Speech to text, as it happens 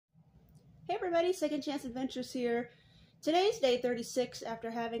Hey everybody, Second Chance Adventures here. Today's day 36 after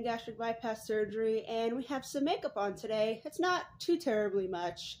having gastric bypass surgery, and we have some makeup on today. It's not too terribly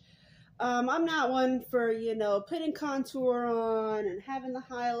much. I'm not one for, putting contour on and having the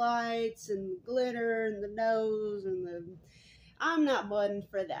highlights and glitter and the nose and I'm not one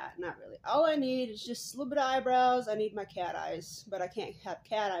for that, not really. All I need is just a little bit of eyebrows. I need my cat eyes, but I can't have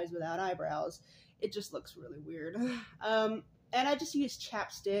cat eyes without eyebrows. It just looks really weird. And I just use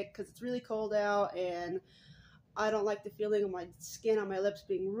chapstick because it's really cold out and I don't like the feeling of my skin on my lips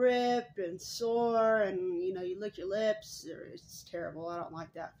being ripped and sore, and you lick your lips. It's terrible. I don't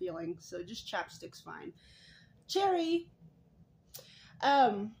like that feeling. So just chapstick's fine. Cherry.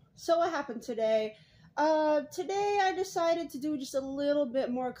 So what happened today? Today I decided to do just a little bit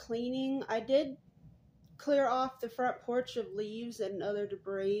more cleaning. I did clear off the front porch of leaves and other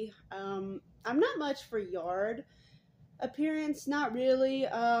debris. I'm not much for yard appearance, not really.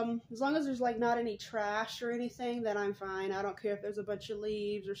 As long as there's not any trash or anything, then I'm fine. I don't care if there's a bunch of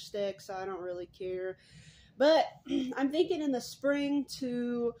leaves or sticks. I don't really care. But I'm thinking in the spring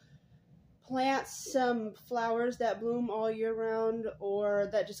to plant some flowers that bloom all year round, or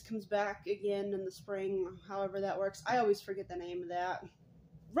that just comes back again in the spring, however that works. I always forget the name of that.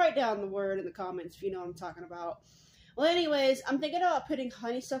 Write down the word in the comments if you know what I'm talking about. Well, anyways, I'm thinking about putting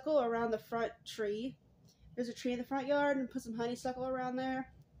honeysuckle around the front tree. There's a tree in the front yard, and put some honeysuckle around there.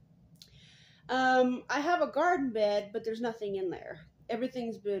 I have a garden bed, but there's nothing in there.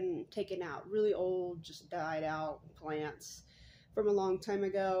 Everything's been taken out. Really old, just died out plants from a long time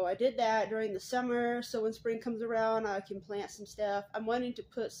ago. I did that during the summer, so when spring comes around, I can plant some stuff. I'm wanting to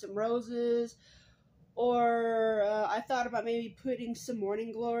put some roses, or I thought about maybe putting some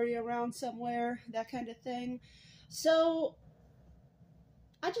morning glory around somewhere, that kind of thing. So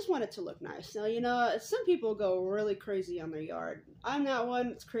I just want it to look nice. Now, some people go really crazy on their yard. I'm not one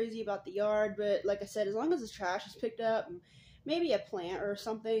that's crazy about the yard, but like I said, as long as the trash is picked up and maybe a plant or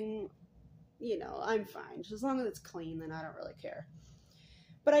something, I'm fine. Just as long as it's clean, then I don't really care.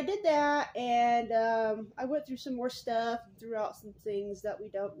 But I did that, and I went through some more stuff and threw out some things that we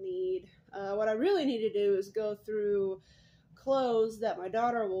don't need. What I really need to do is go through clothes that my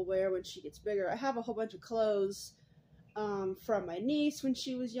daughter will wear when she gets bigger. I have a whole bunch of clothes from my niece when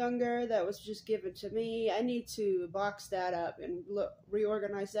she was younger that was just given to me. I need to box that up and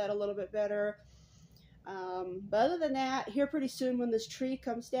reorganize that a little bit better. But other than that, here pretty soon when this tree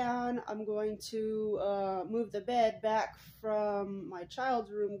comes down, I'm going to move the bed back from my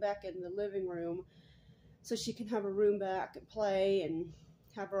child's room back in the living room so she can have a room back and play and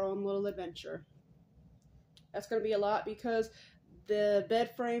have her own little adventure. That's going to be a lot because the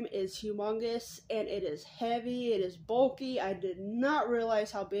bed frame is humongous and it is heavy, it is bulky. I did not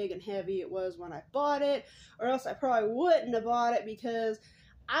realize how big and heavy it was when I bought it, or else I probably wouldn't have bought it, because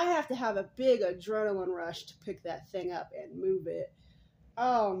I have to have a big adrenaline rush to pick that thing up and move it.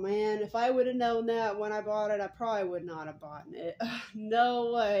 Oh man, if I would have known that when I bought it, I probably would not have bought it.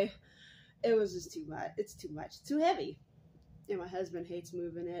 No way. It was just too much. It's too much. It's too heavy. And my husband hates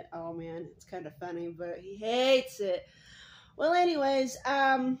moving it. Oh man, it's kind of funny, but he hates it. Well, anyways,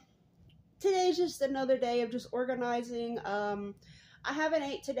 today's just another day of just organizing. I haven't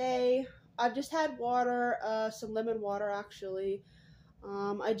ate today. I've just had water, some lemon water actually.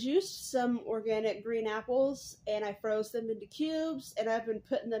 I juiced some organic green apples and I froze them into cubes, and I've been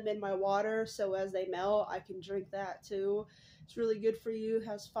putting them in my water so as they melt, I can drink that too. It's really good for you,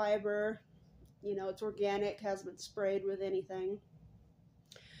 has fiber, it's organic, hasn't been sprayed with anything.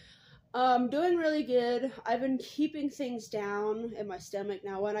 Doing really good. I've been keeping things down in my stomach.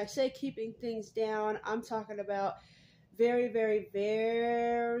 Now, when I say keeping things down, I'm talking about very, very,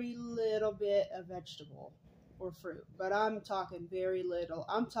 very little bit of vegetable or fruit. But I'm talking very little.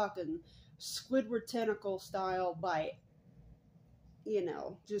 I'm talking Squidward tentacle style bite.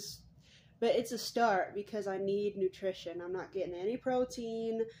 But it's a start because I need nutrition. I'm not getting any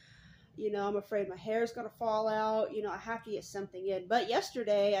protein. I'm afraid my hair is going to fall out. I have to get something in. But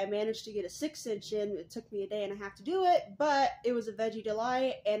yesterday, I managed to get a 6-inch in. It took me a day and a half to do it, but it was a veggie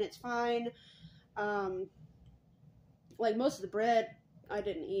delight, and it's fine. Like most of the bread, I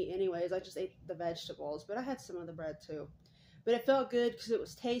didn't eat anyways. I just ate the vegetables, but I had some of the bread too. But it felt good because it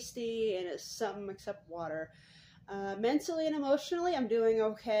was tasty, and it's something except water. Mentally and emotionally, I'm doing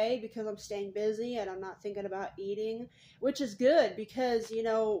okay because I'm staying busy and I'm not thinking about eating, which is good because,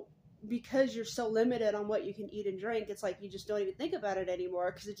 because you're so limited on what you can eat and drink, it's like you just don't even think about it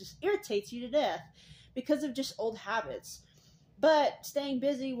anymore because it just irritates you to death because of just old habits. But staying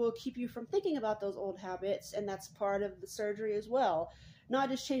busy will keep you from thinking about those old habits, and that's part of the surgery as well. Not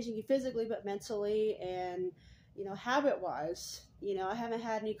just changing you physically, but mentally and, habit-wise. You know, I haven't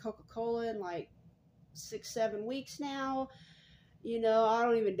had any Coca-Cola in like 6-7 weeks now. You know, I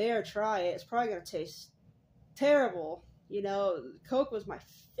don't even dare try it. It's probably gonna taste terrible. You know, Coke was my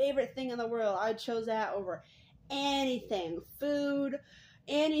favorite thing in the world. I chose that over anything, food,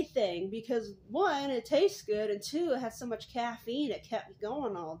 anything, because one, it tastes good, and two, it has so much caffeine it kept me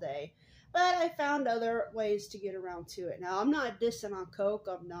going all day. But I found other ways to get around to it. Now, I'm not dissing on Coke,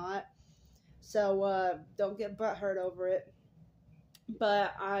 I'm not. So don't get butthurt over it.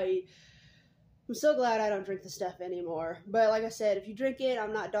 But I'm so glad I don't drink the stuff anymore. But like I said, if you drink it,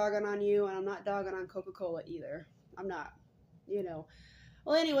 I'm not dogging on you, and I'm not dogging on Coca-Cola either. I'm not, you know.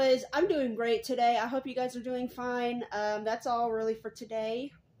 Well, anyways, I'm doing great today. I hope you guys are doing fine. That's all really for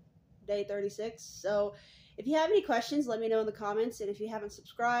today, day 36. So if you have any questions, let me know in the comments. And if you haven't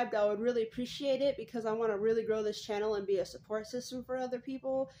subscribed, I would really appreciate it, because I want to really grow this channel and be a support system for other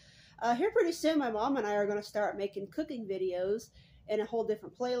people. Here pretty soon, my mom and I are going to start making cooking videos in a whole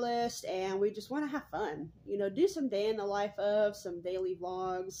different playlist, and we just want to have fun. You know, do some day in the life of, some daily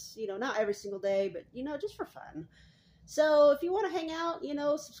vlogs, you know, not every single day, but, you know, just for fun. So if you want to hang out, you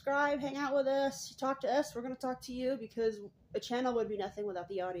know, subscribe, hang out with us, talk to us, we're going to talk to you, because a channel would be nothing without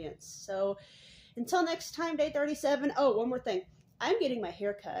the audience. So until next time, day 37. Oh, one more thing. I'm getting my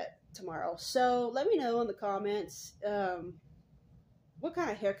hair cut tomorrow. So let me know in the comments what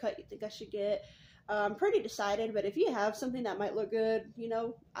kind of haircut you think I should get. I'm pretty decided, but if you have something that might look good, you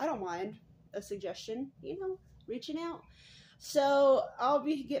know, I don't mind a suggestion, you know, reaching out. So I'll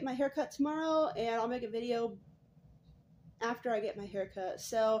be getting my haircut tomorrow, and I'll make a video after I get my haircut.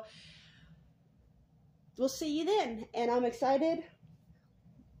 So we'll see you then, and I'm excited.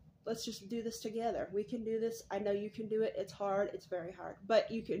 Let's just do this together. We can do this. I know you can do it. It's hard. It's very hard,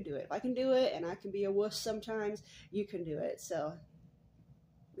 but you can do it. If I can do it, and I can be a wuss sometimes, you can do it. So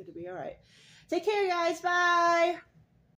it'll be all right. Take care, guys. Bye.